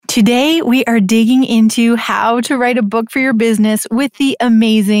Today, we are digging into how to write a book for your business with the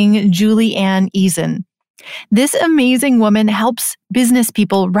amazing Julie-Ann Eason. This amazing woman helps business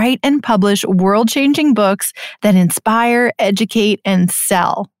people write and publish world-changing books that inspire, educate, and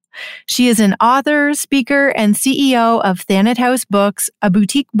sell. She is an author, speaker, and CEO of Thanet House Books, a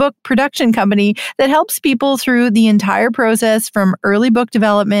boutique book production company that helps people through the entire process from early book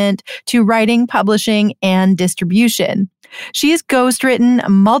development to writing, publishing, and distribution. She has ghostwritten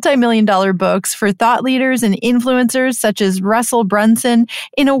multi-million-dollar books for thought leaders and influencers such as Russell Brunson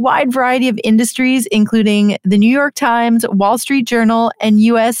in a wide variety of industries, including the New York Times, Wall Street Journal, and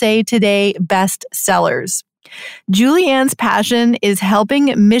USA Today bestsellers. Julie-Ann's passion is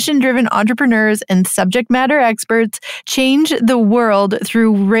helping mission-driven entrepreneurs and subject matter experts change the world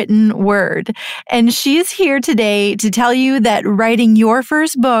through written word. And she's here today to tell you that writing your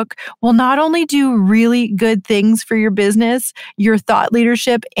first book will not only do really good things for your business, your thought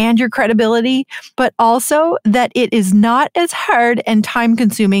leadership, and your credibility, but also that it is not as hard and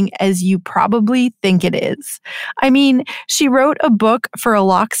time-consuming as you probably think it is. I mean, she wrote a book for a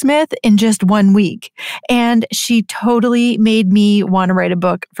locksmith in just 1 week, and she totally made me want to write a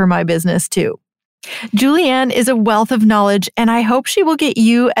book for my business too. Julie-Ann is a wealth of knowledge, and I hope she will get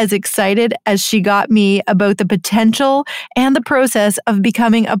you as excited as she got me about the potential and the process of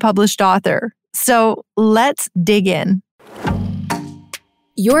becoming a published author. So let's dig in.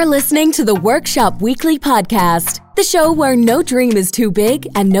 You're listening to the Workshop Weekly Podcast, the show where no dream is too big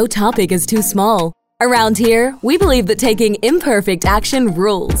and no topic is too small. Around here, we believe that taking imperfect action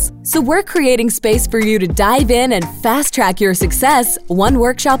rules. So we're creating space for you to dive in and fast-track your success one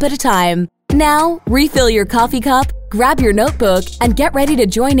workshop at a time. Now, refill your coffee cup, grab your notebook, and get ready to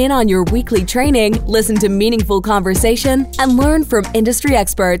join in on your weekly training, listen to meaningful conversation, and learn from industry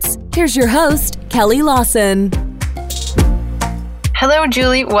experts. Here's your host, Kelly Lawson. Hello,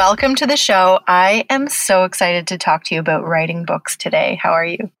 Julie. Welcome to the show. I am so excited to talk to you about writing books today. How are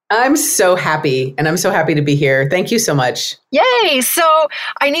you? I'm so happy, and I'm so happy to be here. Thank you so much. Yay! So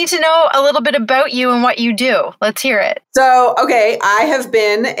I need to know a little bit about you and what you do. Let's hear it. So, okay, I have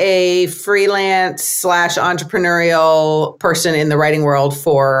been a freelance / entrepreneurial person in the writing world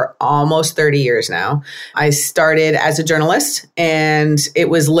for almost 30 years now. I started as a journalist, and it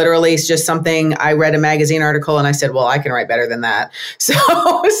was literally just something I read a magazine article and I said, well, I can write better than that. So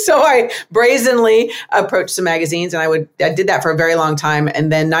I brazenly approached some magazines, and I did that for a very long time.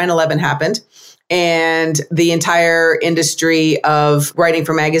 And then 9/11 happened. And the entire industry of writing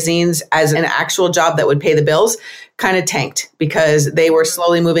for magazines as an actual job that would pay the bills kind of tanked because they were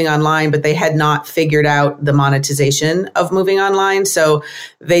slowly moving online, but they had not figured out the monetization of moving online. So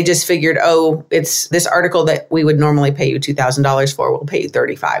they just figured, oh, it's this article that we would normally pay you $2,000 for, we'll pay you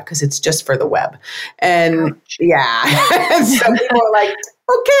 $35 because it's just for the web. And yeah, so people were like,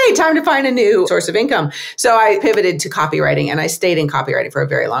 okay, time to find a new source of income. So I pivoted to copywriting, and I stayed in copywriting for a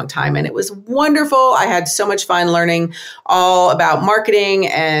very long time. And it was wonderful. I had so much fun learning all about marketing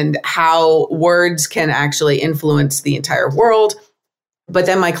and how words can actually influence the entire world. But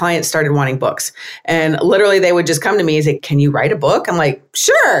then my clients started wanting books, and literally they would just come to me and say, can you write a book? I'm like,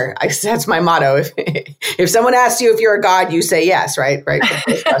 sure. That's my motto. If someone asks you if you're a god, you say yes, right? Right.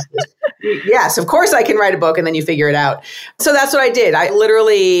 Yes, of course I can write a book, and then you figure it out. So that's what I did. I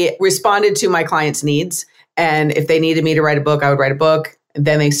literally responded to my clients' needs. And if they needed me to write a book, I would write a book.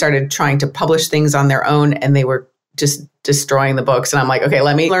 Then they started trying to publish things on their own, and they were just destroying the books. And I'm like, okay,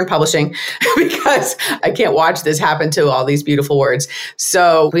 let me learn publishing because I can't watch this happen to all these beautiful words.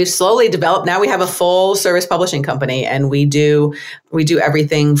 So we've slowly developed. Now we have a full service publishing company, and we do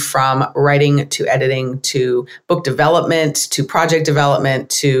everything from writing to editing to book development to project development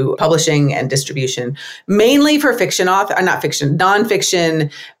to publishing and distribution, mainly for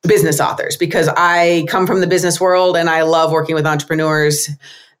nonfiction business authors, because I come from the business world and I love working with entrepreneurs.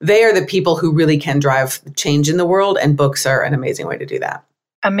 They are the people who really can drive change in the world, and books are an amazing way to do that.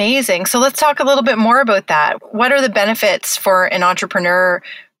 Amazing. So let's talk a little bit more about that. What are the benefits for an entrepreneur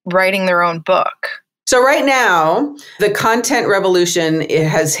writing their own book? So right now, the content revolution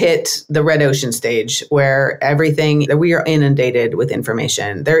has hit the red ocean stage where we are inundated with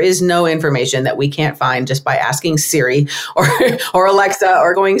information. There is no information that we can't find just by asking Siri or Alexa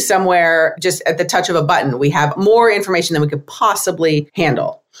or going somewhere just at the touch of a button. We have more information than we could possibly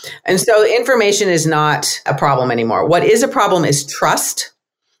handle. And so information is not a problem anymore. What is a problem is trust,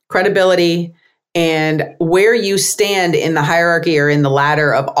 credibility, and where you stand in the hierarchy or in the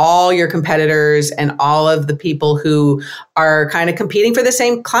ladder of all your competitors and all of the people who are kind of competing for the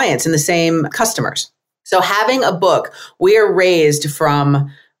same clients and the same customers. So having a book, we are raised from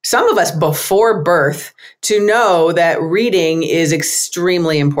some of us before birth, to know that reading is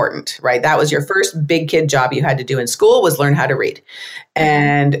extremely important, right? That was your first big kid job you had to do in school, was learn how to read.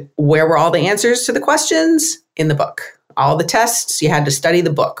 And where were all the answers to the questions? In the book. All the tests, you had to study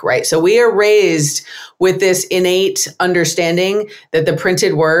the book, right? So we are raised with this innate understanding that the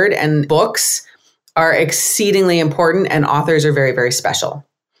printed word and books are exceedingly important, and authors are very, very special.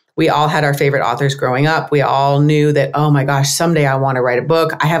 We all had our favorite authors growing up. We all knew that, oh my gosh, someday I want to write a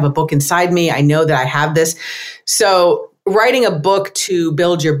book. I have a book inside me. I know that I have this. So writing a book to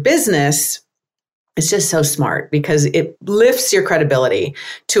build your business is just so smart, because it lifts your credibility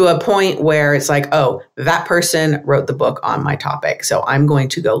to a point where it's like, oh, that person wrote the book on my topic, so I'm going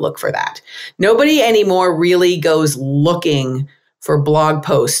to go look for that. Nobody anymore really goes looking for blog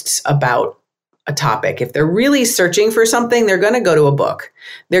posts about a topic. If they're really searching for something, they're going to go to a book.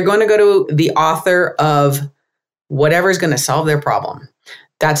 They're going to go to the author of whatever's going to solve their problem.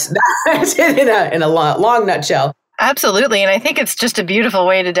 That's it in a long nutshell. Absolutely. And I think it's just a beautiful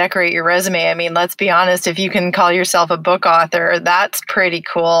way to decorate your resume. I mean, let's be honest, if you can call yourself a book author, that's pretty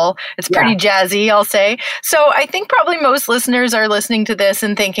cool. It's pretty jazzy, I'll say. So I think probably most listeners are listening to this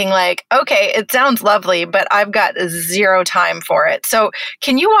and thinking like, okay, it sounds lovely, but I've got zero time for it. So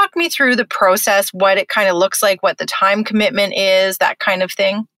can you walk me through the process, what it kind of looks like, what the time commitment is, that kind of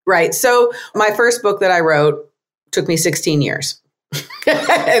thing? Right. So my first book that I wrote took me 16 years.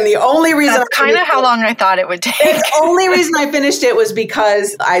 And the only reason that's kind of how long I thought it would take. The only reason I finished it was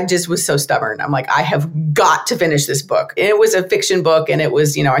because I just was so stubborn. I'm like, I have got to finish this book. And it was a fiction book, and it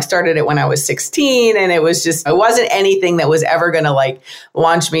was, I started it when I was 16, and it wasn't anything that was ever going to like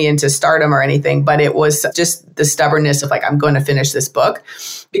launch me into stardom or anything, but it was just the stubbornness of like, I'm going to finish this book,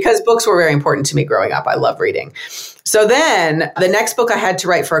 because books were very important to me growing up. I love reading. So then the next book I had to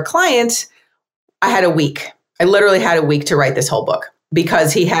write for a client, I had a week. I literally had a week to write this whole book,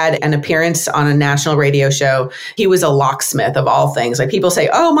 because he had an appearance on a national radio show. He was a locksmith of all things. Like, people say,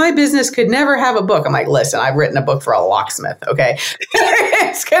 oh, my business could never have a book. I'm like, listen, I've written a book for a locksmith. Okay.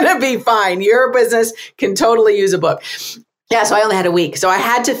 It's going to be fine. Your business can totally use a book. Yeah. So I only had a week. So I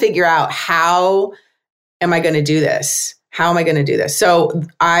had to figure out, how am I going to do this? How am I going to do this? So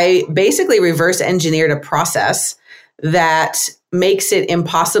I basically reverse engineered a process that makes it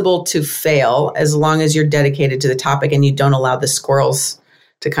impossible to fail as long as you're dedicated to the topic and you don't allow the squirrels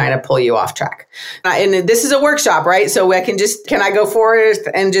to kind of pull you off track. And this is a workshop, right? So can I go forward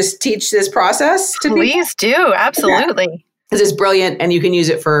and just teach this process to people? Please do. Absolutely. This is brilliant, and you can use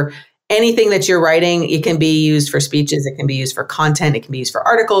it for anything that you're writing. It can be used for speeches. It can be used for content. It can be used for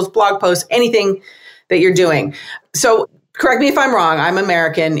articles, blog posts, anything that you're doing. So correct me if I'm wrong. I'm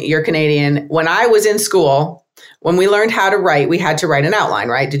American. You're Canadian. When I was in school, when we learned how to write, we had to write an outline,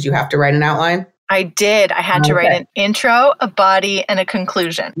 right? Did you have to write an outline? I did. I had to write an intro, a body, and a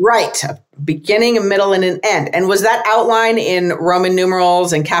conclusion. Right. A beginning, a middle, and an end. And was that outline in Roman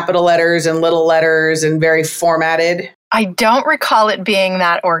numerals and capital letters and little letters and very formatted? I don't recall it being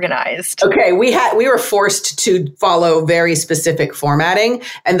that organized. Okay. We were forced to follow very specific formatting,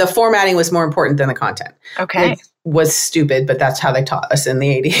 and the formatting was more important than the content. Okay. It was stupid, but that's how they taught us in the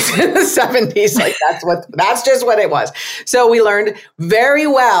 80s and the 70s. Like, that's just what it was. So we learned very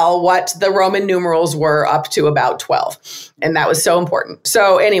well what the Roman numerals were up to about 12. And that was so important.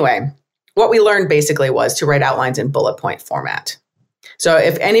 So anyway, what we learned basically was to write outlines in bullet point format. So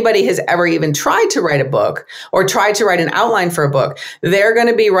if anybody has ever even tried to write a book or tried to write an outline for a book, they're going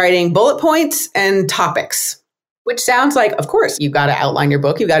to be writing bullet points and topics, which sounds like, of course, you've got to outline your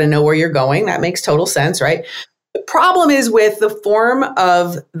book. You've got to know where you're going. That makes total sense, right? The problem is with the form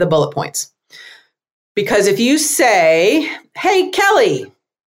of the bullet points. Because if you say, hey, Kelly,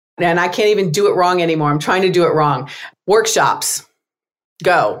 and I can't even do it wrong anymore. I'm trying to do it wrong. Workshops,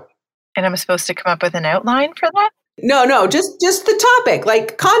 go. And I'm supposed to come up with an outline for that? No, just the topic,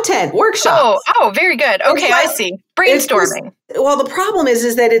 like content, workshops. Oh, very good. Okay, I see. Brainstorming. The problem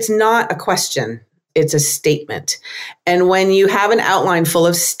is that it's not a question. It's a statement. And when you have an outline full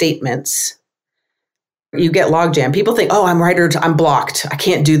of statements, you get logjam. People think, oh, I'm blocked. I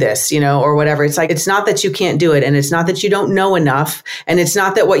can't do this, or whatever. It's like, it's not that you can't do it. And it's not that you don't know enough. And it's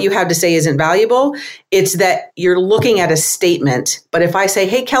not that what you have to say isn't valuable. It's that you're looking at a statement. But if I say,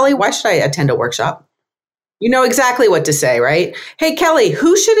 hey, Kelly, why should I attend a workshop? You know exactly what to say, right? Hey, Kelly,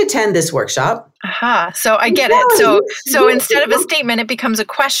 who should attend this workshop? Aha. So I get it. So instead of a statement, it becomes a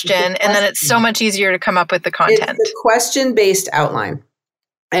question. And then it's so much easier to come up with the content. It's a question-based outline.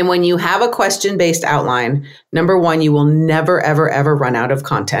 And when you have a question-based outline, number one, you will never, ever, ever run out of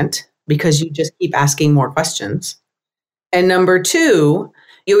content because you just keep asking more questions. And number two,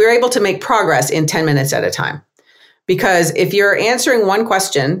 you are able to make progress in 10 minutes at a time. Because if you're answering one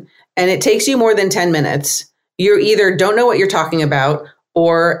question and it takes you more than 10 minutes, you either don't know what you're talking about,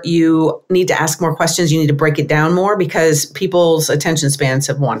 or you need to ask more questions. You need to break it down more because people's attention spans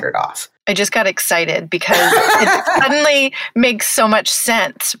have wandered off. I just got excited because it suddenly makes so much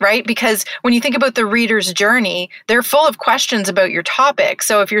sense, right? Because when you think about the reader's journey, they're full of questions about your topic.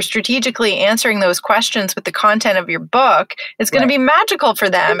 So if you're strategically answering those questions with the content of your book, it's going to be magical for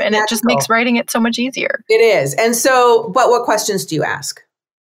them. And it just makes writing it so much easier. It is. And so, but what questions do you ask?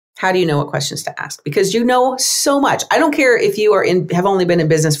 How do you know what questions to ask? Because you know so much. I don't care if you have only been in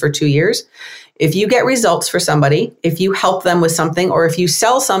business for 2 years. If you get results for somebody, if you help them with something, or if you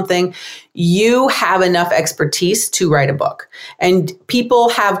sell something, you have enough expertise to write a book. And people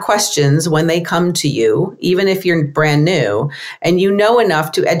have questions when they come to you, even if you're brand new, and you know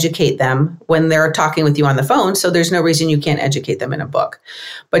enough to educate them when they're talking with you on the phone. So there's no reason you can't educate them in a book.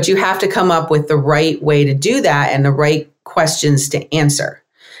 But you have to come up with the right way to do that and the right questions to answer.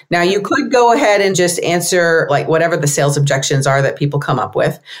 Now, you could go ahead and just answer like whatever the sales objections are that people come up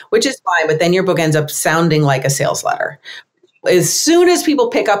with, which is fine, but then your book ends up sounding like a sales letter. As soon as people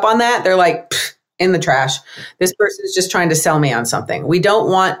pick up on that, they're like, in the trash. This person is just trying to sell me on something. We don't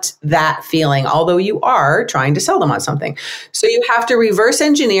want that feeling, although you are trying to sell them on something. So you have to reverse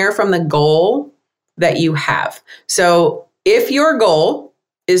engineer from the goal that you have. So if your goal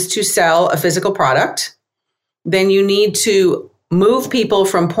is to sell a physical product, then you need to move people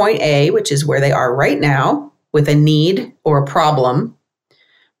from point A, which is where they are right now with a need or a problem,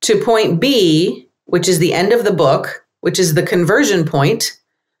 to point B, which is the end of the book, which is the conversion point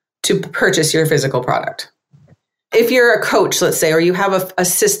to purchase your physical product. If you're a coach, let's say, or you have a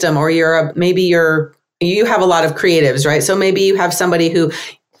system, or you have a lot of creatives, right? So maybe you have somebody who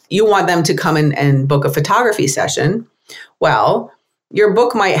you want them to come in and book a photography session. Well, your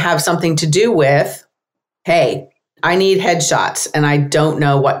book might have something to do with, hey, I need headshots and I don't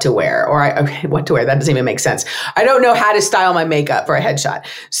know what to wear, what to wear. That doesn't even make sense. I don't know how to style my makeup for a headshot.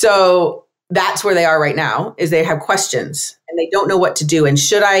 So that's where they are right now, is they have questions and they don't know what to do. And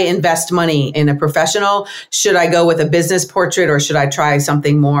should I invest money in a professional? Should I go with a business portrait, or should I try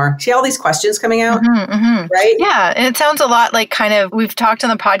something more? See all these questions coming out, right? Yeah. And it sounds a lot like we've talked on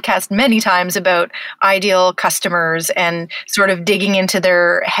the podcast many times about ideal customers and sort of digging into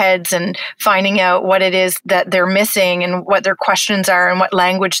their heads and finding out what it is that they're missing and what their questions are and what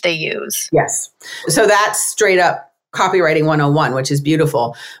language they use. Yes. So that's straight up copywriting 101, which is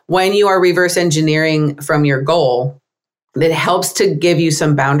beautiful. When you are reverse engineering from your goal, it helps to give you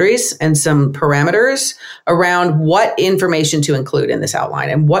some boundaries and some parameters around what information to include in this outline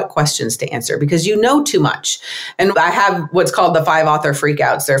and what questions to answer, because you know too much. And I have what's called the 5 author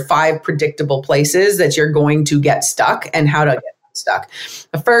freakouts. There are 5 predictable places that you're going to get stuck and how to get stuck.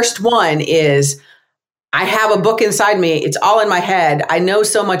 The first one is, I have a book inside me. It's all in my head. I know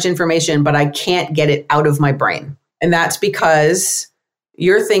so much information, but I can't get it out of my brain. And that's because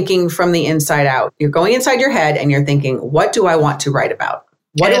you're thinking from the inside out. You're going inside your head and you're thinking, what do I want to write about?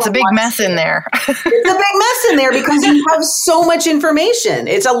 And it's a big mess in there. It's a big mess in there because you have so much information.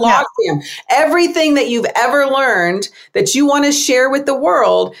 It's a logjam. Yeah. Everything that you've ever learned that you want to share with the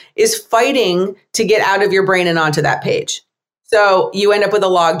world is fighting to get out of your brain and onto that page. So you end up with a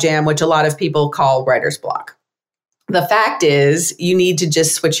logjam, which a lot of people call writer's block. The fact is, you need to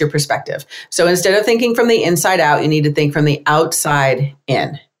just switch your perspective. So instead of thinking from the inside out, you need to think from the outside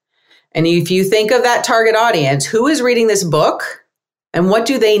in. And if you think of that target audience, who is reading this book and what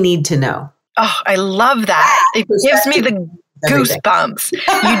do they need to know? Oh, I love that. It gives me the goosebumps.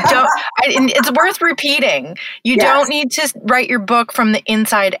 It's worth repeating. You don't need to write your book from the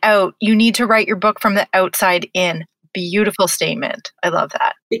inside out. You need to write your book from the outside in. Beautiful statement. I love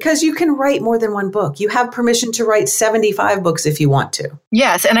that. Because you can write more than one book. You have permission to write 75 books if you want to.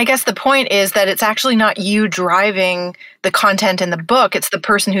 Yes. And I guess the point is that it's actually not you driving the content in the book. It's the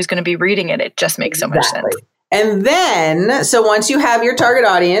person who's going to be reading it. It just makes so much sense. And then, so once you have your target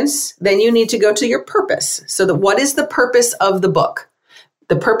audience, then you need to go to your purpose. So what is the purpose of the book?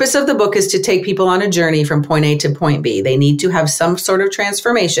 The purpose of the book is to take people on a journey from point A to point B. They need to have some sort of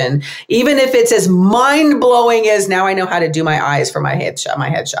transformation, even if it's as mind-blowing as now I know how to do my eyes for my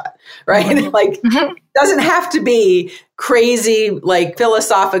headshot, right? Mm-hmm. Doesn't have to be crazy, like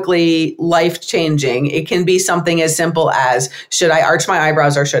philosophically life-changing. It can be something as simple as, should I arch my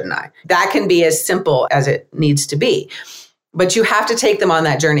eyebrows or shouldn't I? That can be as simple as it needs to be. But you have to take them on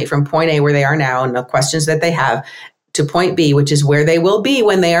that journey from point A, where they are now, and the questions that they have, to point B, which is where they will be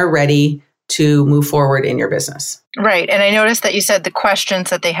when they are ready to move forward in your business. Right. And I noticed that you said the questions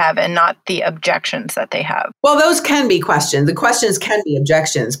that they have and not the objections that they have. Well, those can be questions. The questions can be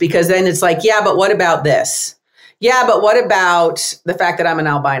objections, because then it's like, yeah, but what about this? Yeah, but what about the fact that I'm an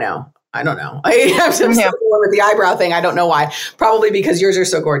albino? I don't know. I have some with the eyebrow thing. I don't know why. Probably because yours are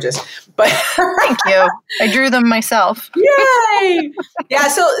so gorgeous. But thank you. I drew them myself. Yay! Yeah.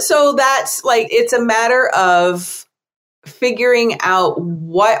 So that's like, it's a matter of figuring out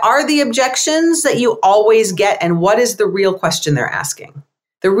what are the objections that you always get and what is the real question they're asking.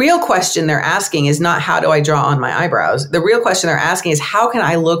 The real question they're asking is not how do I draw on my eyebrows? The real question they're asking is how can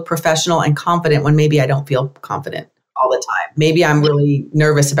I look professional and confident when maybe I don't feel confident all the time? Maybe I'm really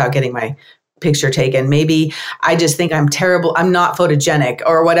nervous about getting my picture taken. Maybe I just think I'm terrible. I'm not photogenic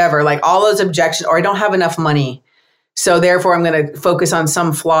or whatever, like all those objections, or I don't have enough money. So therefore I'm going to focus on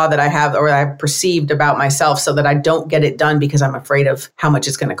some flaw that I have or I've perceived about myself so that I don't get it done because I'm afraid of how much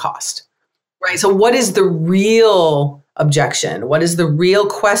it's going to cost. Right. So what is the real objection? What is the real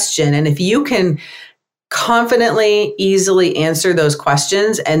question? And if you can confidently, easily answer those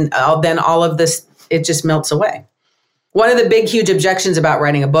questions, and then all of this, it just melts away. One of the big, huge objections about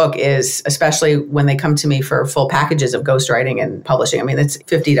writing a book is, especially when they come to me for full packages of ghostwriting and publishing, I mean, it's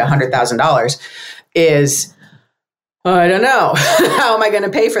 $50,000 to $100,000, is, I don't know, how am I going to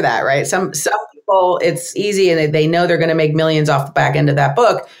pay for that, right? Some people, it's easy and they know they're going to make millions off the back end of that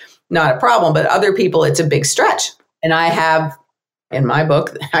book, not a problem. But other people, it's a big stretch. And I have, in my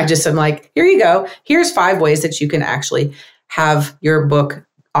book, I just am like, here you go. Here's 5 ways that you can actually have your book,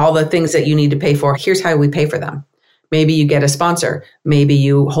 all the things that you need to pay for. Here's how we pay for them. Maybe you get a sponsor. Maybe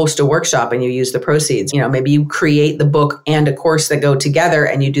you host a workshop and you use the proceeds. Maybe you create the book and a course that go together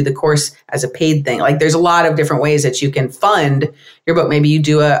and you do the course as a paid thing. Like there's a lot of different ways that you can fund your book. Maybe you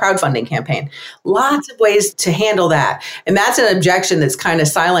do a crowdfunding campaign. Lots of ways to handle that. And that's an objection that's kind of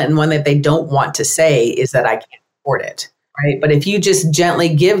silent, and one that they don't want to say is that I can't afford it, right? But if you just gently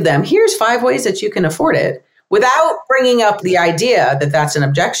give them, here's 5 ways that you can afford it, without bringing up the idea that that's an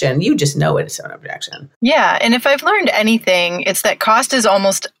objection, you just know it's an objection. Yeah. And if I've learned anything, it's that cost is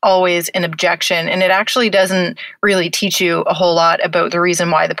almost always an objection. And it actually doesn't really teach you a whole lot about the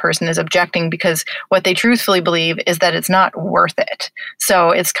reason why the person is objecting, because what they truthfully believe is that it's not worth it.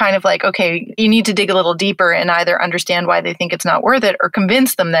 So it's kind of like, okay, you need to dig a little deeper and either understand why they think it's not worth it or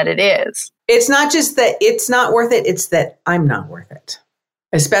convince them that it is. It's not just that it's not worth it. It's that I'm not worth it,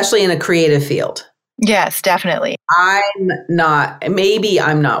 especially in a creative field. Yes, definitely. Maybe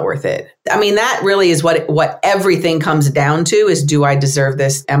I'm not worth it. I mean, that really is what everything comes down to is, do I deserve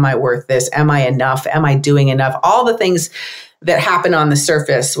this? Am I worth this? Am I enough? Am I doing enough? All the things that happen on the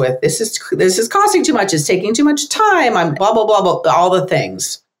surface with this is costing too much. It's taking too much time. I'm blah, blah, blah, blah. All the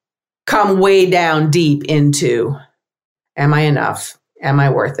things come way down deep into, am I enough? Am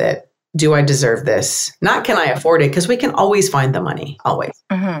I worth it? Do I deserve this? Not can I afford it? Because we can always find the money, always.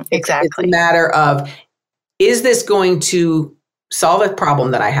 Mm-hmm, exactly. It's a matter of, is this going to solve a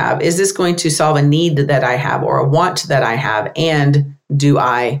problem that I have? Is this going to solve a need that I have or a want that I have? And do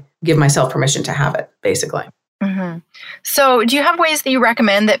I give myself permission to have it, basically? Mm-hmm. So do you have ways that you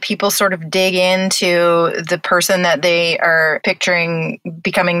recommend that people sort of dig into the person that they are picturing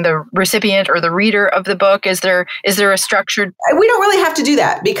becoming the recipient or the reader of the book? Is there a structured... We don't really have to do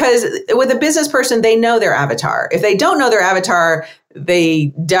that, because with a business person, they know their avatar. If they don't know their avatar,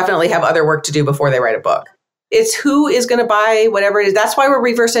 they definitely have other work to do before they write a book. It's who is going to buy whatever it is. That's why we're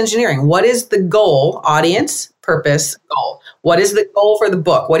reverse engineering. What is the goal? Audience, purpose, goal. What is the goal for the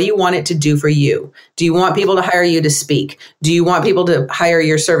book? What do you want it to do for you? Do you want people to hire you to speak? Do you want people to hire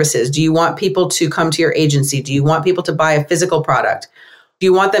your services? Do you want people to come to your agency? Do you want people to buy a physical product? Do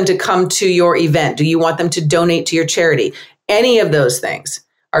you want them to come to your event? Do you want them to donate to your charity? Any of those things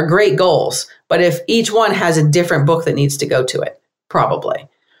are great goals. But if each one has a different book that needs to go to it, probably.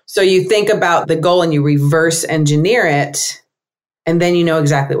 So you think about the goal and you reverse engineer it, and then you know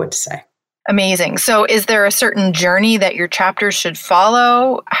exactly what to say. Amazing. So is there a certain journey that your chapters should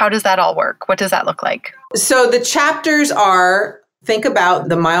follow? How does that all work? What does that look like? So the chapters are, think about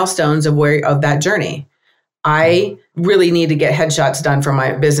the milestones of that journey. I really need to get headshots done for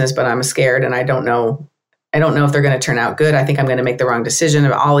my business, but I'm scared and I don't know if they're going to turn out good. I think I'm going to make the wrong decision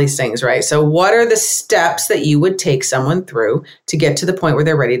about all these things, right? So what are the steps that you would take someone through to get to the point where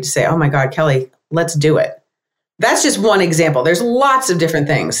they're ready to say, oh my God, Kelly, let's do it? That's just one example. There's lots of different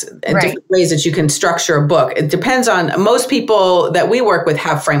things and different ways that you can structure a book. It depends on, most people that we work with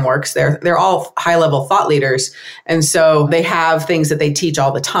have frameworks. They're all high-level thought leaders. And so they have things that they teach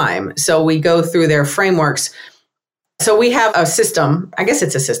all the time. So we go through their frameworks. So we have a system, I guess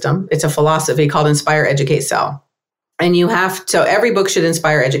it's a system. It's a philosophy called Inspire, Educate, Sell. And so every book should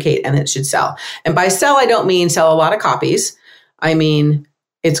inspire, educate, and it should sell. And by sell, I don't mean sell a lot of copies. I mean,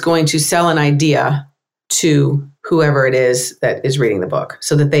 it's going to sell an idea to whoever it is that is reading the book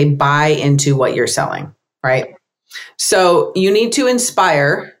so that they buy into what you're selling, right? So you need to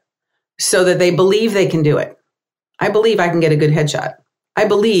inspire so that they believe they can do it. I believe I can get a good headshot. I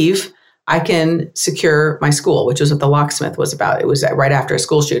believe I can secure my school, which was what The Locksmith was about. It was right after a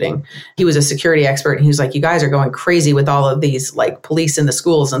school shooting. He was a security expert, and he was like, you guys are going crazy with all of these like police in the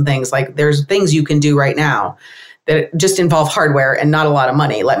schools and things. Like, there's things you can do right now that just involve hardware and not a lot of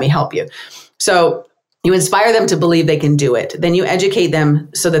money. Let me help you. So you inspire them to believe they can do it. Then you educate them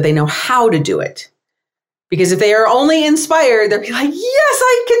so that they know how to do it. Because if they are only inspired, they'll be like, yes,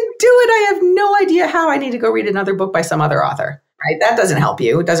 I can do it. I have no idea how. I need to go read another book by some other author. Right? That doesn't help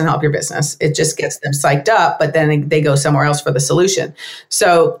you. It doesn't help your business. It just gets them psyched up, but then they go somewhere else for the solution.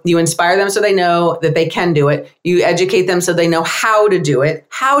 So you inspire them so they know that they can do it. You educate them so they know how to do it.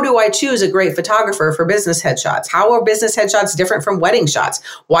 How do I choose a great photographer for business headshots? How are business headshots different from wedding shots?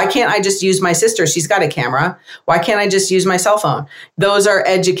 Why can't I just use my sister? She's got a camera. Why can't I just use my cell phone? Those are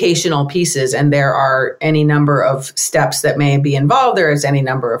educational pieces, and there are any number of steps that may be involved. There is any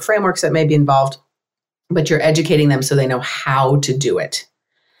number of frameworks that may be involved. But you're educating them so they know how to do it.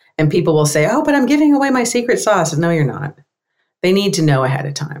 And people will say, oh, but I'm giving away my secret sauce. No, you're not. They need to know ahead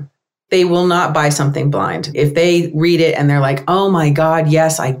of time. They will not buy something blind. If they read it and they're like, oh my God,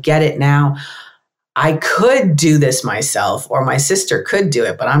 yes, I get it now. I could do this myself, or my sister could do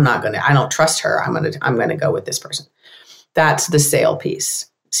it, but I don't trust her. I'm going to go with this person. That's the sale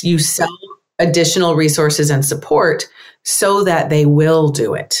piece. So you sell additional resources and support so that they will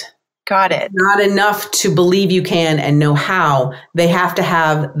do it. Got it. Not enough to believe you can and know how. They have to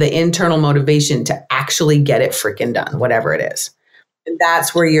have the internal motivation to actually get it freaking done, whatever it is. And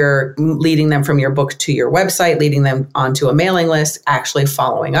that's where you're leading them from your book to your website, leading them onto a mailing list, actually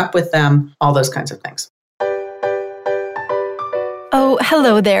following up with them, all those kinds of things. Oh,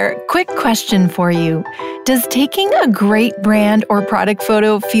 hello there. Quick question for you. Does taking a great brand or product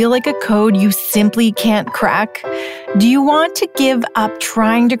photo feel like a code you simply can't crack? Do you want to give up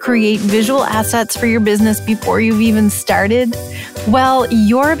trying to create visual assets for your business before you've even started? Well,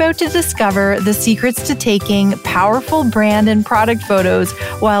 you're about to discover the secrets to taking powerful brand and product photos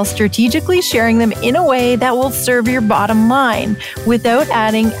while strategically sharing them in a way that will serve your bottom line without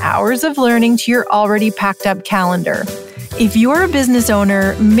adding hours of learning to your already packed up calendar. If you're a business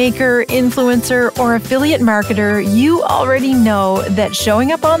owner, maker, influencer, or affiliate marketer, you already know that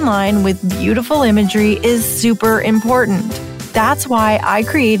showing up online with beautiful imagery is super important. That's why I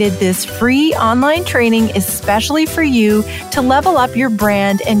created this free online training especially for you to level up your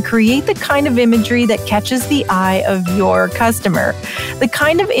brand and create the kind of imagery that catches the eye of your customer, the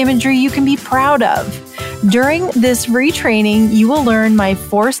kind of imagery you can be proud of. During this free training, you will learn my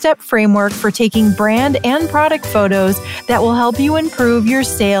 4-step framework for taking brand and product photos that will help you improve your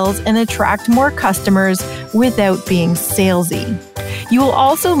sales and attract more customers without being salesy. You will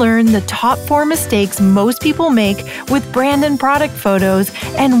also learn the top 4 mistakes most people make with brand and product photos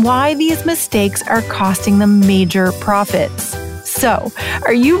and why these mistakes are costing them major profits. So,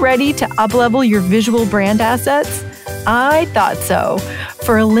 are you ready to uplevel your visual brand assets? I thought so.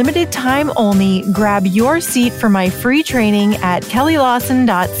 For a limited time only, grab your seat for my free training at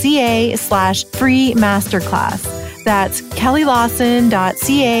kellylawson.ca/free masterclass. That's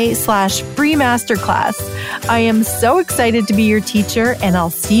kellylawson.ca/free masterclass. I am so excited to be your teacher, and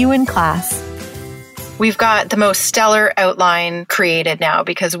I'll see you in class. We've got the most stellar outline created now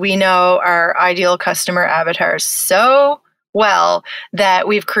because we know our ideal customer avatars so well that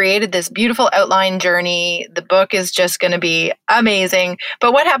we've created this beautiful outline journey. The book is just going to be amazing.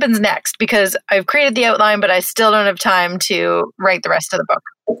 But what happens next? Because I've created the outline, but I still don't have time to write the rest of the book.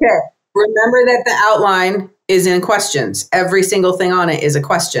 Okay. Remember that the outline is in questions. Every single thing on it is a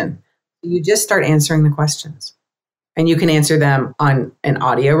question. You just start answering the questions. And you can answer them on an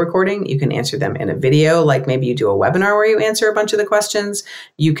audio recording. You can answer them in a video, like maybe you do a webinar where you answer a bunch of the questions.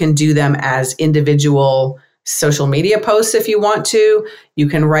 You can do them as individual social media posts if you want to. You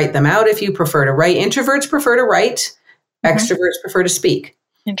can write them out if you prefer to write. Introverts prefer to write. Extroverts prefer to speak.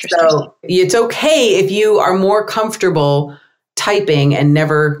 Interesting. So it's okay if you are more comfortable typing and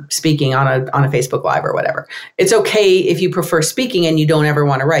never speaking on a Facebook Live or whatever. It's okay if you prefer speaking and you don't ever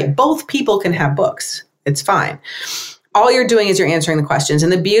want to write. Both people can have books. It's fine. All you're doing is you're answering the questions.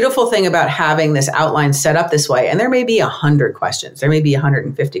 And the beautiful thing about having this outline set up this way, and there may be 100 questions, there may be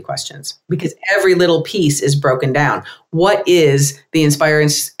 150 questions, because every little piece is broken down. What is the Inspire,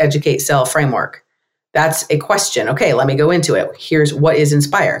 Educate, Sell framework? That's a question. Okay, let me go into it. Here's what is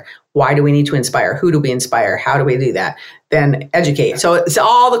Inspire. Why do we need to inspire? Who do we inspire? How do we do that? Then educate. So it's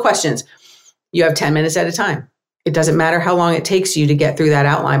all the questions. You have 10 minutes at a time. It doesn't matter how long it takes you to get through that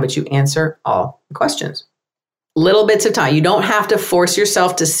outline, but you answer all the questions. Little bits of time. You don't have to force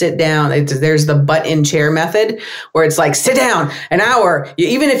yourself to sit down. There's the butt in chair method where it's like, sit down an hour.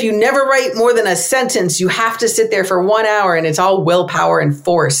 Even if you never write more than a sentence, you have to sit there for 1 hour, and it's all willpower and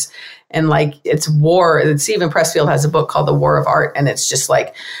force. And like, it's war. Stephen Pressfield has a book called The War of Art. And it's just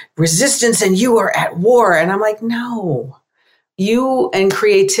like resistance and you are at war. And I'm like, no. You and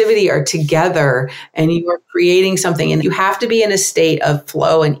creativity are together and you are creating something, and you have to be in a state of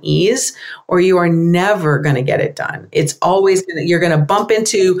flow and ease or you are never going to get it done. It's always you're going to bump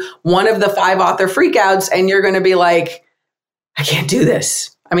into one of the 5 author freakouts and you're going to be like, I can't do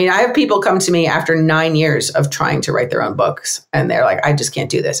this. I mean, I have people come to me after 9 years of trying to write their own books and they're like, I just can't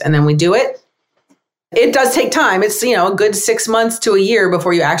do this. And then we do it. It does take time. It's, a good 6 months to a year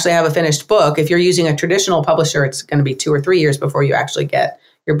before you actually have a finished book. If you're using a traditional publisher, it's going to be 2 or 3 years before you actually get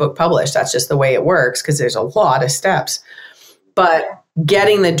your book published. That's just the way it works because there's a lot of steps. But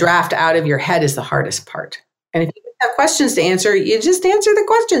getting the draft out of your head is the hardest part. And if you have questions to answer, you just answer the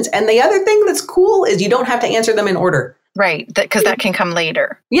questions. And the other thing that's cool is you don't have to answer them in order. Right, because that can come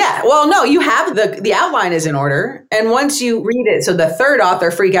later. Yeah, well, no, you have the outline is in order. And once you read it, so the third author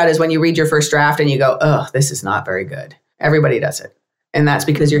freakout is when you read your first draft and you go, oh, this is not very good. Everybody does it. And that's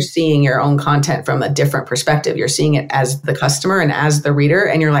because you're seeing your own content from a different perspective. You're seeing it as the customer and as the reader.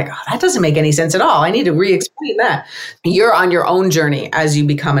 And you're like, oh, that doesn't make any sense at all. I need to re-explain that. You're on your own journey as you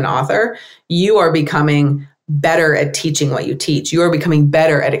become an author. You are becoming better at teaching what you teach. You are becoming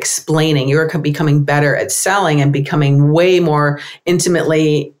better at explaining. You are becoming better at selling and becoming way more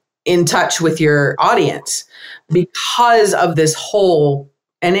intimately in touch with your audience because of this whole,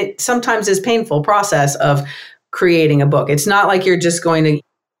 and it sometimes is painful process of creating a book. It's not like you're just going to,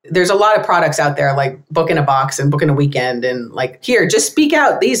 there's a lot of products out there like Book in a Box and Book in a Weekend and like, here, just speak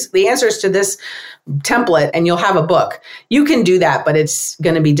out the answers to this template and you'll have a book. You can do that, but it's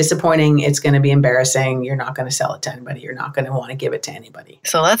going to be disappointing. It's going to be embarrassing. You're not going to sell it to anybody. You're not going to want to give it to anybody.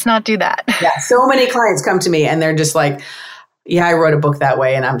 So let's not do that. Yeah. So many clients come to me and they're just like, yeah, I wrote a book that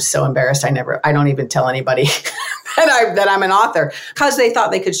way and I'm so embarrassed. I don't even tell anybody that I'm an author because they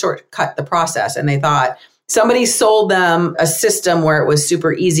thought they could shortcut the process. And they thought somebody sold them a system where it was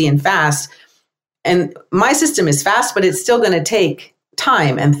super easy and fast. And my system is fast, but it's still going to take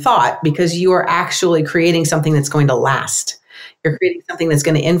time and thought because you are actually creating something that's going to last. You're creating something that's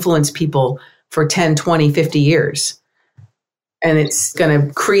going to influence people for 10, 20, 50 years. And it's going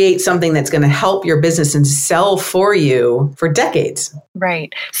to create something that's going to help your business and sell for you for decades.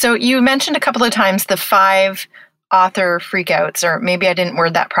 Right. So you mentioned a couple of times the 5 author freakouts, or maybe I didn't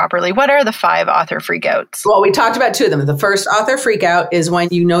word that properly. What are the 5 author freakouts? Well, we talked about 2 of them. The first author freakout is when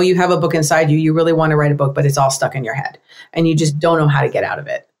you know you have a book inside you. You really want to write a book, but it's all stuck in your head and you just don't know how to get out of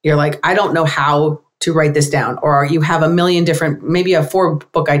it. You're like, I don't know how to write this down. Or you have a million different, maybe you have 4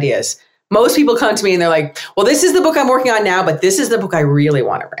 book ideas. Most people come to me and they're like, well, this is the book I'm working on now, but this is the book I really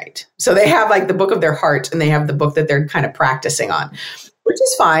want to write. So they have like the book of their heart and they have the book that they're kind of practicing on, which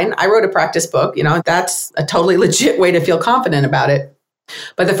is fine. I wrote a practice book, that's a totally legit way to feel confident about it.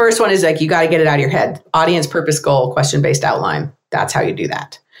 But the first one is like, you got to get it out of your head. Audience, purpose, goal, question-based outline. That's how you do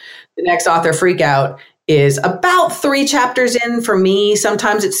that. The next author freakout is about 3 chapters in for me.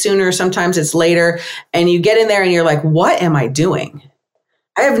 Sometimes it's sooner, sometimes it's later. And you get in there and you're like, what am I doing?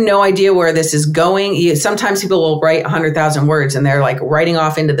 I have no idea where this is going. Sometimes people will write 100,000 words and they're like writing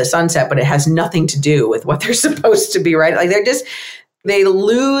off into the sunset, but it has nothing to do with what they're supposed to be writing. Like they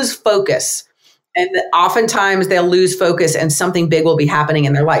lose focus. And oftentimes they'll lose focus and something big will be happening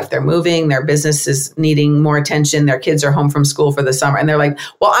in their life. They're moving, their business is needing more attention. Their kids are home from school for the summer. And they're like,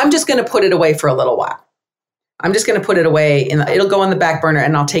 well, I'm just going to put it away for a little while. I'm just going to put it away and it'll go on the back burner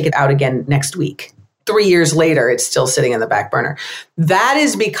and I'll take it out again next week. 3 years later, it's still sitting in the back burner. That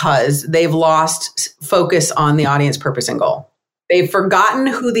is because they've lost focus on the audience, purpose, and goal. They've forgotten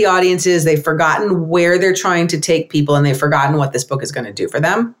who the audience is. They've forgotten where they're trying to take people, and they've forgotten what this book is going to do for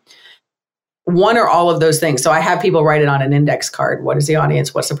them. One or all of those things. So I have people write it on an index card. What is the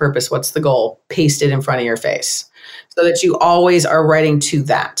audience? What's the purpose? What's the goal? Paste it in front of your face so that you always are writing to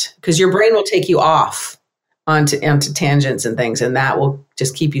that, because your brain will take you off onto tangents and things, and that will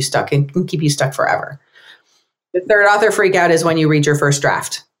just keep you stuck and can keep you stuck forever. The third author freakout is when you read your first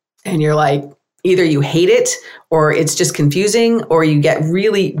draft and you're like, either you hate it or it's just confusing, or you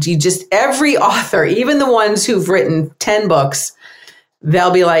just every author, even the ones who've written 10 books,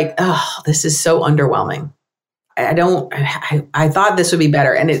 they'll be like, oh, this is so underwhelming. I thought this would be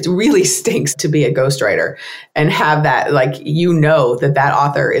better. And it really stinks to be a ghostwriter and have that, like, that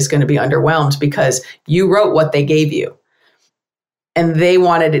author is going to be underwhelmed because you wrote what they gave you and they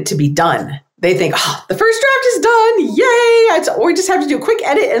wanted it to be done. They think, oh, the first draft is done. Yay. We just have to do a quick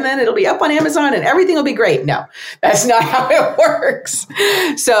edit and then it'll be up on Amazon and everything will be great. No, that's not how it works.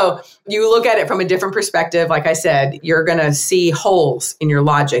 So you look at it from a different perspective. Like I said, you're going to see holes in your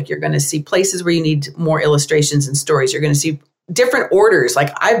logic. You're going to see places where you need more illustrations and stories. You're going to see different orders.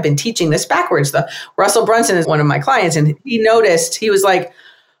 Like I've been teaching this backwards. Russell Brunson is one of my clients and he noticed, he was like,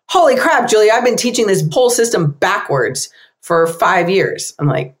 holy crap, Julia, I've been teaching this whole system backwards for 5 years. I'm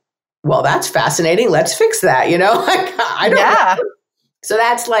like, well, that's fascinating. Let's fix that. I don't know. So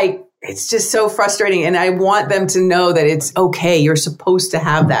that's like, it's just so frustrating. And I want them to know that it's okay. You're supposed to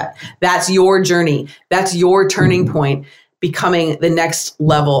have that. That's your journey. That's your turning point, becoming the next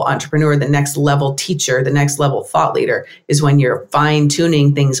level entrepreneur, the next level teacher, the next level thought leader is when you're fine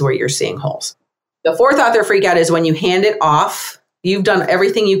tuning things where you're seeing holes. The fourth author freakout is when you hand it off. You've done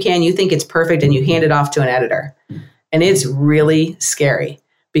everything you can. You think it's perfect and you hand it off to an editor. And it's really scary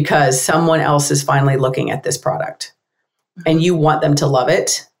because someone else is finally looking at this product and you want them to love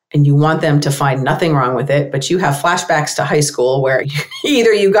it and you want them to find nothing wrong with it, but you have flashbacks to high school where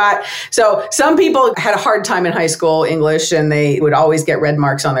so some people had a hard time in high school English and they would always get red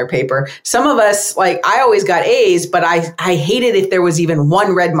marks on their paper. Some of us, like I always got A's, but I hated if there was even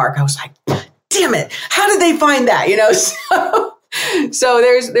one red mark. I was like, damn it, how did they find that? So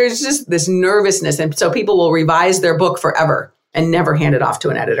there's just this nervousness. And so people will revise their book forever and never hand it off to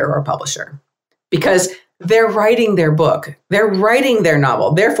an editor or a publisher because they're writing their book. They're writing their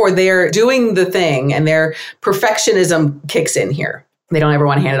novel. Therefore, they're doing the thing and their perfectionism kicks in here. They don't ever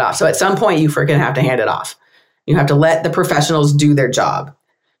want to hand it off. So at some point, you're going to have to hand it off. You have to let the professionals do their job.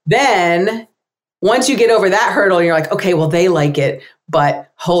 Then once you get over that hurdle, you're like, okay, well, they like it, but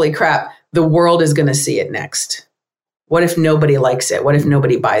holy crap, the world is going to see it next. What if nobody likes it? What if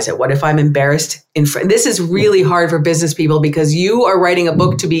nobody buys it? What if I'm embarrassed in front? This is really hard for business people because you are writing a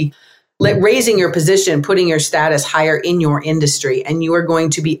book to be raising your position, putting your status higher in your industry, and you are going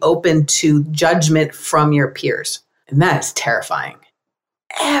to be open to judgment from your peers. And that is terrifying.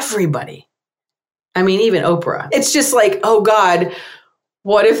 Everybody. I mean, even Oprah. It's just like, oh God,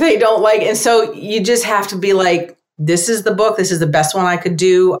 what if they don't like it? And so you just have to be like, this is the book. This is the best one I could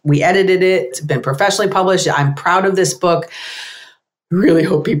do. We edited it. It's been professionally published. I'm proud of this book. Really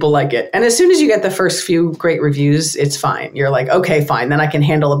hope people like it. And as soon as you get the first few great reviews, it's fine. You're like, okay, fine. Then I can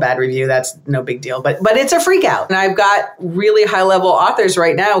handle a bad review. That's no big deal. But it's a freak out. And I've got really high level authors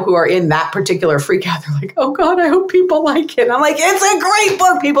right now who are in that particular freak out. They're like, oh God, I hope people like it. And I'm like, it's a great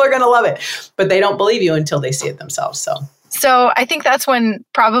book. People are going to love it. But they don't believe you until they see it themselves. So I think that's when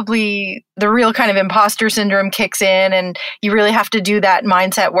probably the real kind of imposter syndrome kicks in and you really have to do that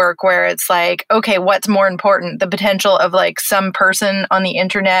mindset work where it's like, okay, what's more important? The potential of like some person on the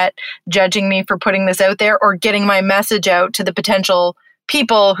internet judging me for putting this out there or getting my message out to the potential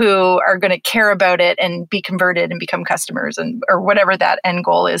people who are going to care about it and be converted and become customers or whatever that end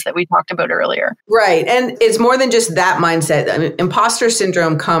goal is that we talked about earlier. Right. And it's more than just that mindset. I mean, imposter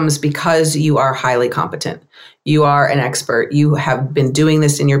syndrome comes because you are highly competent. You are an expert. You have been doing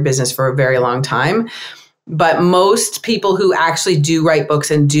this in your business for a very long time. But most people who actually do write books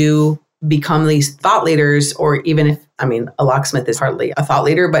and do become these thought leaders, or even if, a locksmith is hardly a thought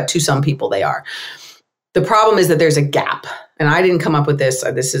leader, but to some people they are. The problem is that there's a gap. And I didn't come up with this.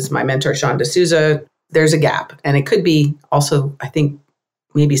 This is my mentor, Sean D'Souza. There's a gap. And it could be also, I think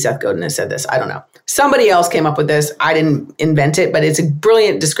maybe Seth Godin has said this. I don't know. Somebody else came up with this. I didn't invent it, but it's a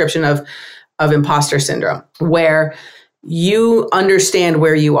brilliant description of imposter syndrome, where you understand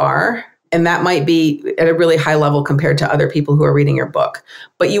where you are. And that might be at a really high level compared to other people who are reading your book.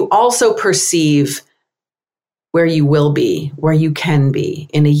 But you also perceive where you will be, where you can be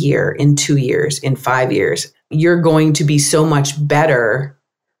in a year, in 2 years, in 5 years. You're going to be so much better.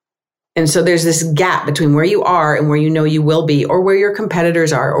 And so there's this gap between where you are and where you know you will be, or where your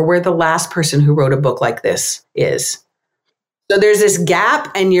competitors are, or where the last person who wrote a book like this is. So there's this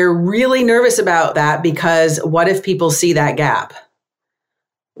gap, and you're really nervous about that because what if people see that gap?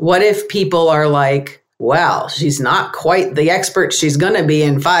 What if people are like, well, she's not quite the expert she's going to be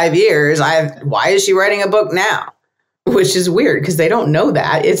in 5 years. Why is she writing a book now? Which is weird because they don't know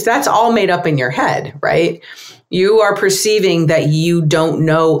that. That's all made up in your head, right? You are perceiving that you don't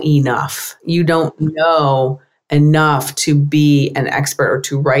know enough. You don't know enough to be an expert or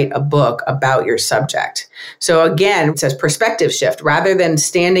to write a book about your subject. So again, it says perspective shift. Rather than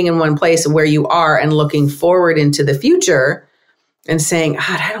standing in one place where you are and looking forward into the future and saying,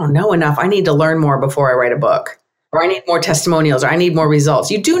 God, I don't know enough. I need to learn more before I write a book. Or I need more testimonials, or I need more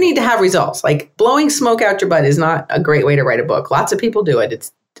results. You do need to have results. Like blowing smoke out your butt is not a great way to write a book. Lots of people do it.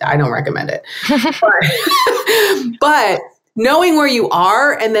 I don't recommend it. But knowing where you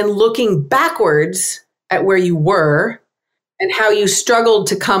are and then looking backwards at where you were and how you struggled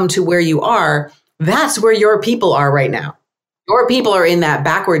to come to where you are, that's where your people are right now. Your people are in that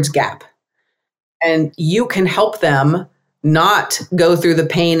backwards gap. And you can help them not go through the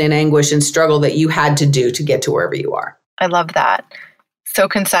pain and anguish and struggle that you had to do to get to wherever you are. I love that. So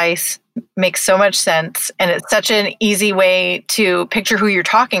concise, makes so much sense. And it's such an easy way to picture who you're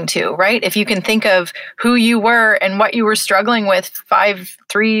talking to, right? If you can think of who you were and what you were struggling with 5,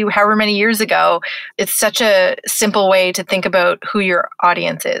 3, however many years ago, it's such a simple way to think about who your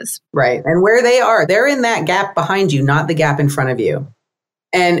audience is. Right. And where they are, they're in that gap behind you, not the gap in front of you.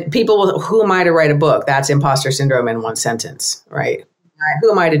 And people will, who am I to write a book? That's imposter syndrome in one sentence, right?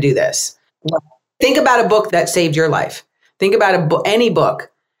 Who am I to do this? Well, think about a book that saved your life. Think about any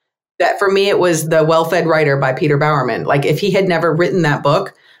book. That for me, it was The Well-Fed Writer by Peter Bowerman. Like if he had never written that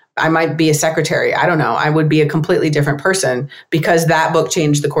book, I might be a secretary. I don't know. I would be a completely different person because that book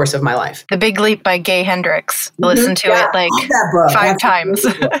changed the course of my life. The Big Leap by Gay Hendricks. I listened to it like 5 times.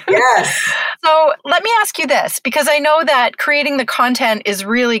 Yes. So let me ask you this, because I know that creating the content is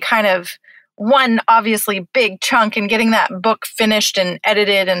really kind of one obviously big chunk in getting that book finished and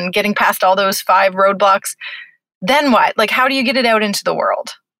edited and getting past all those 5 roadblocks. Then what? Like, how do you get it out into the world?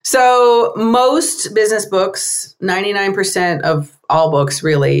 So most business books, 99% of all books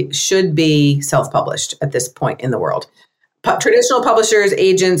really should be self-published at this point in the world. Traditional publishers,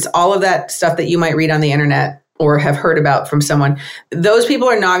 agents, all of that stuff that you might read on the internet or have heard about from someone, those people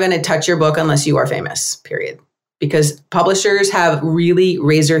are not going to touch your book unless you are famous, period. Because publishers have really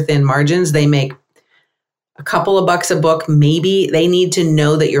razor thin margins. They make a couple of bucks a book, maybe. They need to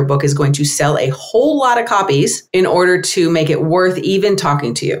know that your book is going to sell a whole lot of copies in order to make it worth even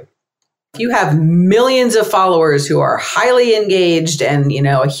talking to you. If you have millions of followers who are highly engaged and,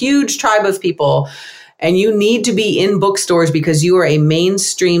 a huge tribe of people, and you need to be in bookstores because you are a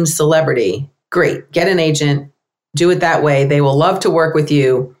mainstream celebrity, great. Get an agent, do it that way. They will love to work with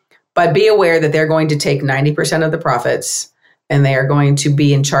you, but be aware that they're going to take 90% of the profits. And they are going to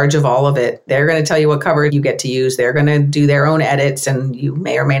be in charge of all of it. They're going to tell you what cover you get to use. They're going to do their own edits, and you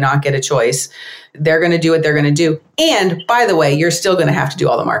may or may not get a choice. They're going to do what they're going to do. And by the way, you're still going to have to do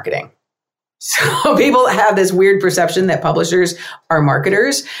all the marketing. So people have this weird perception that publishers are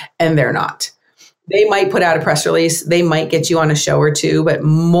marketers, and they're not. They might put out a press release. They might get you on a show or two, but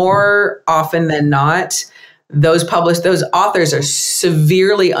more often than not, those authors are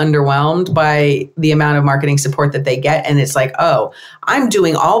severely underwhelmed by the amount of marketing support that they get. And it's like, oh, I'm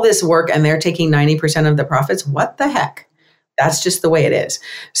doing all this work and they're taking 90% of the profits. What the heck? That's just the way it is.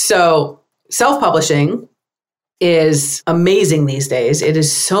 So self-publishing is amazing these days. It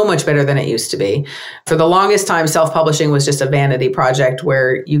is so much better than it used to be. For the longest time, self-publishing was just a vanity project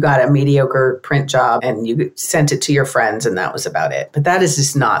where you got a mediocre print job and you sent it to your friends and that was about it. But that is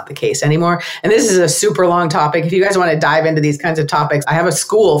just not the case anymore. And this is a super long topic. If you guys want to dive into these kinds of topics, I have a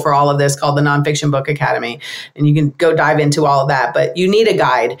school for all of this called the Nonfiction Book Academy, and you can go dive into all of that. But you need a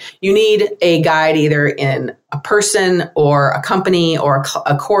guide. You need a guide either in a person or a company or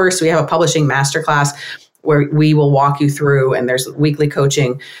a course. We have a publishing masterclass where we will walk you through, and there's weekly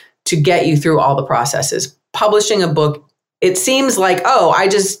coaching to get you through all the processes. Publishing a book, it seems like, oh, I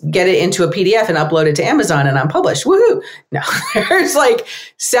just get it into a PDF and upload it to Amazon and I'm published. Woohoo. No, there's like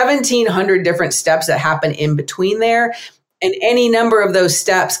 1,700 different steps that happen in between there. And any number of those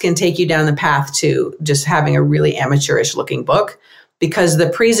steps can take you down the path to just having a really amateurish looking book. Because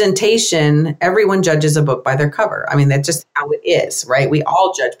the presentation, everyone judges a book by their cover. I mean, that's just how it is, right? We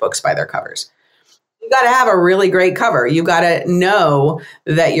all judge books by their covers. You got to have a really great cover. You got to know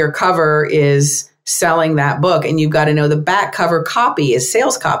that your cover is selling that book, and you've got to know the back cover copy is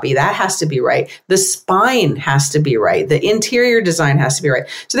sales copy. That has to be right. The spine has to be right. The interior design has to be right.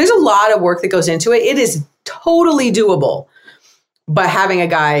 So there's a lot of work that goes into it. It is totally doable, but having a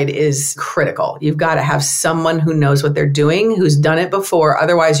guide is critical. You've got to have someone who knows what they're doing, who's done it before.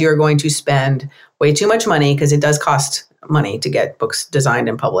 Otherwise, you're going to spend way too much money, because it does cost money to get books designed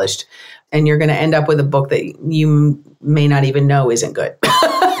and published. And you're going to end up with a book that you may not even know isn't good.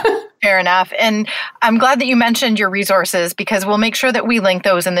 Fair enough. And I'm glad that you mentioned your resources, because we'll make sure that we link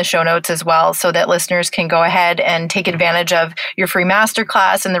those in the show notes as well, so that listeners can go ahead and take advantage of your free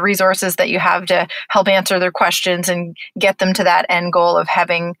masterclass and the resources that you have to help answer their questions and get them to that end goal of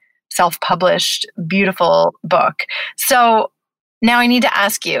having self-published, beautiful book. So now I need to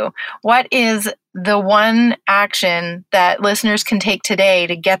ask you, what is the one action that listeners can take today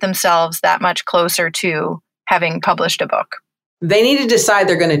to get themselves that much closer to having published a book? They need to decide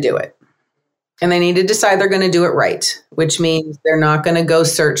they're going to do it. And they need to decide they're going to do it right, which means they're not going to go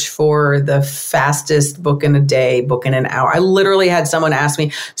search for the fastest book in a day, book in an hour. I literally had someone ask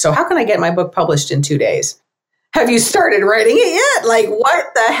me, so how can I get my book published in 2 days? Have you started writing it yet? Like, what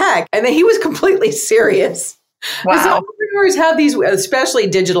the heck? And then he was completely serious. Wow. Because entrepreneurs have these, especially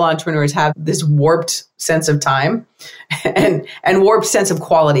digital entrepreneurs, have this warped sense of time and warped sense of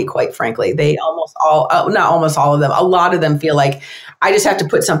quality, quite frankly. They almost all, not almost all of them, a lot of them feel like, I just have to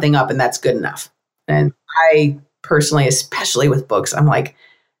put something up and that's good enough. And I personally, especially with books, I'm like,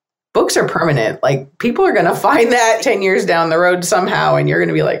 books are permanent. Like, people are going to find that 10 years down the road somehow. And you're going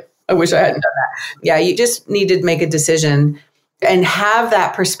to be like, I wish I hadn't done that. Yeah, you just need to make a decision and have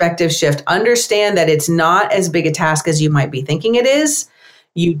that perspective shift. Understand that it's not as big a task as you might be thinking it is.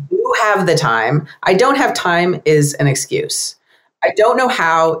 You do have the time. I don't have time is an excuse. I don't know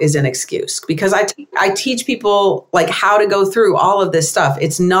how is an excuse, because I teach people like how to go through all of this stuff.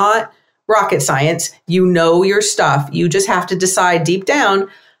 It's not rocket science. You know your stuff. You just have to decide deep down,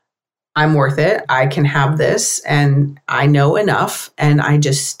 I'm worth it. I can have this and I know enough, and I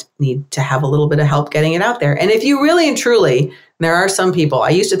just need to have a little bit of help getting it out there. And if you really and truly, there are some people, I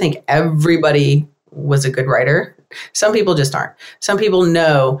used to think everybody was a good writer. Some people just aren't. Some people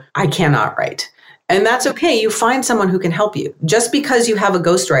know I cannot write. And that's okay. You find someone who can help you. Just because you have a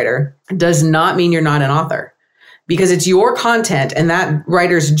ghostwriter does not mean you're not an author, because it's your content, and that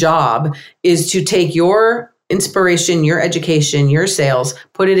writer's job is to take your inspiration, your education, your sales,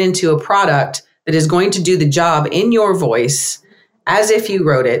 put it into a product that is going to do the job in your voice as if you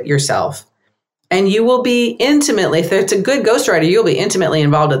wrote it yourself. And you will be intimately, if it's a good ghostwriter, you'll be intimately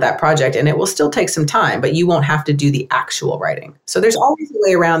involved with that project, and it will still take some time, but you won't have to do the actual writing. So there's always a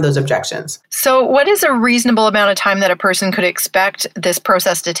way around those objections. So what is a reasonable amount of time that a person could expect this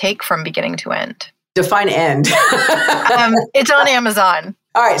process to take from beginning to end? Define end. It's on Amazon.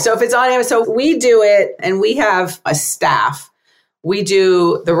 All right. So if it's on Amazon, so we do it, and we have a staff. We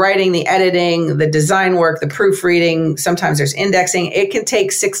do the writing, the editing, the design work, the proofreading. Sometimes there's indexing. It can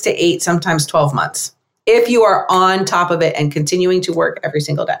take 6 to 8, sometimes 12 months if you are on top of it and continuing to work every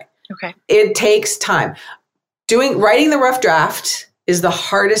single day. Okay. It takes time. Writing the rough draft is the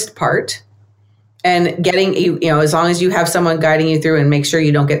hardest part. And getting, as long as you have someone guiding you through, and make sure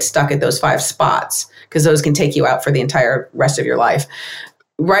you don't get stuck at those 5 spots, because those can take you out for the entire rest of your life.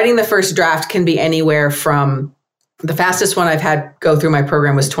 Writing the first draft can be anywhere from, the fastest one I've had go through my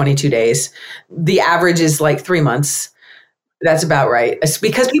program was 22 days. The average is like 3 months. That's about right. It's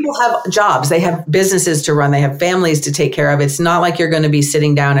because people have jobs, they have businesses to run, they have families to take care of. It's not like you're going to be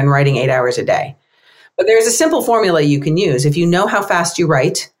sitting down and writing 8 hours a day. But there's a simple formula you can use. If you know how fast you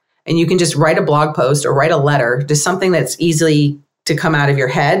write, and you can just write a blog post or write a letter, just something that's easily to come out of your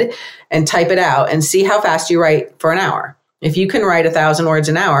head, and type it out and see how fast you write for an hour. If you can write 1,000 words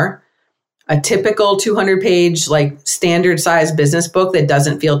an hour, a typical 200-page, like standard size business book that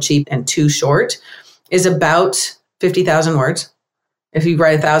doesn't feel cheap and too short is about 50,000 words. If you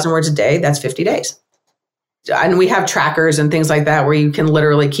write 1,000 words a day, that's 50 days. And we have trackers and things like that where you can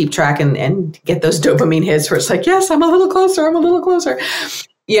literally keep track and get those dopamine hits where it's like, yes, I'm a little closer.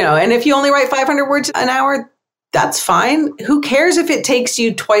 And if you only write 500 words an hour, that's fine. Who cares if it takes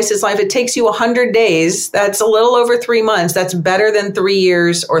you twice as long? If it takes you 100 days, that's a little over 3 months. That's better than 3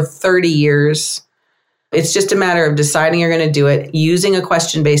 years or 30 years. It's just a matter of deciding you're going to do it, using a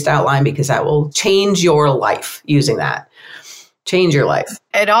question-based outline, because that will change your life using that. Change your life.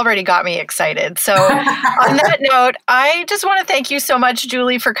 It already got me excited. So on that note, I just want to thank you so much,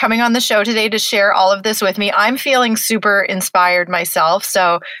 Julie, for coming on the show today to share all of this with me. I'm feeling super inspired myself.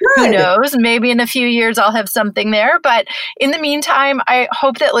 So Who knows, maybe in a few years I'll have something there. But in the meantime, I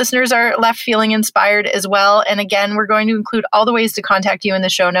hope that listeners are left feeling inspired as well. And again, we're going to include all the ways to contact you in the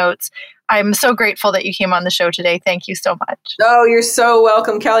show notes. I'm so grateful that you came on the show today. Thank you so much. Oh, you're so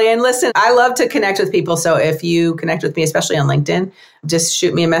welcome, Kelly. And listen, I love to connect with people. So if you connect with me, especially on LinkedIn, just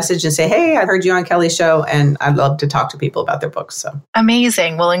shoot me a message and say, hey, I heard you on Kelly's show. And I'd love to talk to people about their books. So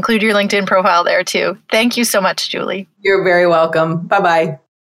amazing. We'll include your LinkedIn profile there too. Thank you so much, Julie. You're very welcome. Bye-bye.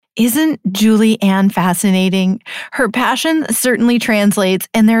 Isn't Julie Ann fascinating? Her passion certainly translates,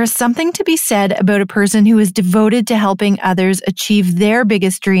 and there is something to be said about a person who is devoted to helping others achieve their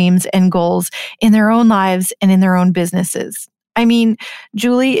biggest dreams and goals in their own lives and in their own businesses. I mean,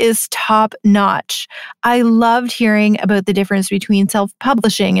 Julie is top notch. I loved hearing about the difference between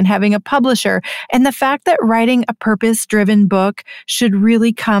self-publishing and having a publisher, and the fact that writing a purpose-driven book should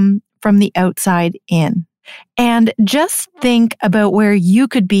really come from the outside in. And just think about where you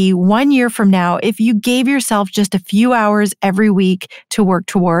could be 1 year from now if you gave yourself just a few hours every week to work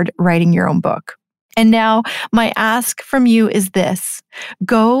toward writing your own book. And now my ask from you is this.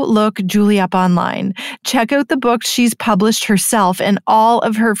 Go look Julie up online. Check out the books she's published herself and all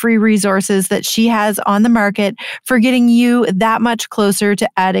of her free resources that she has on the market for getting you that much closer to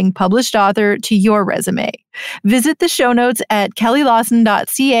adding published author to your resume. Visit the show notes at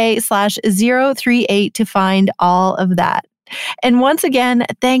kellylawson.ca/038 to find all of that. And once again,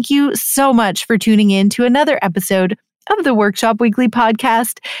 thank you so much for tuning in to another episode of the Workshop Weekly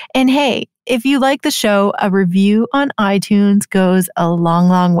podcast. And hey, if you like the show, a review on iTunes goes a long,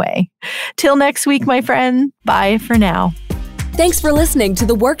 long way. Till next week, my friend. Bye for now. Thanks for listening to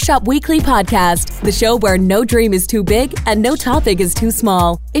the Workshop Weekly podcast, the show where no dream is too big and no topic is too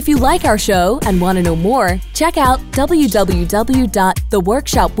small. If you like our show and want to know more, check out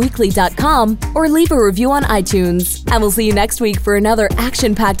www.theworkshopweekly.com or leave a review on iTunes. And we'll see you next week for another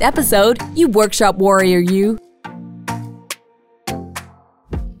action-packed episode, you workshop warrior you.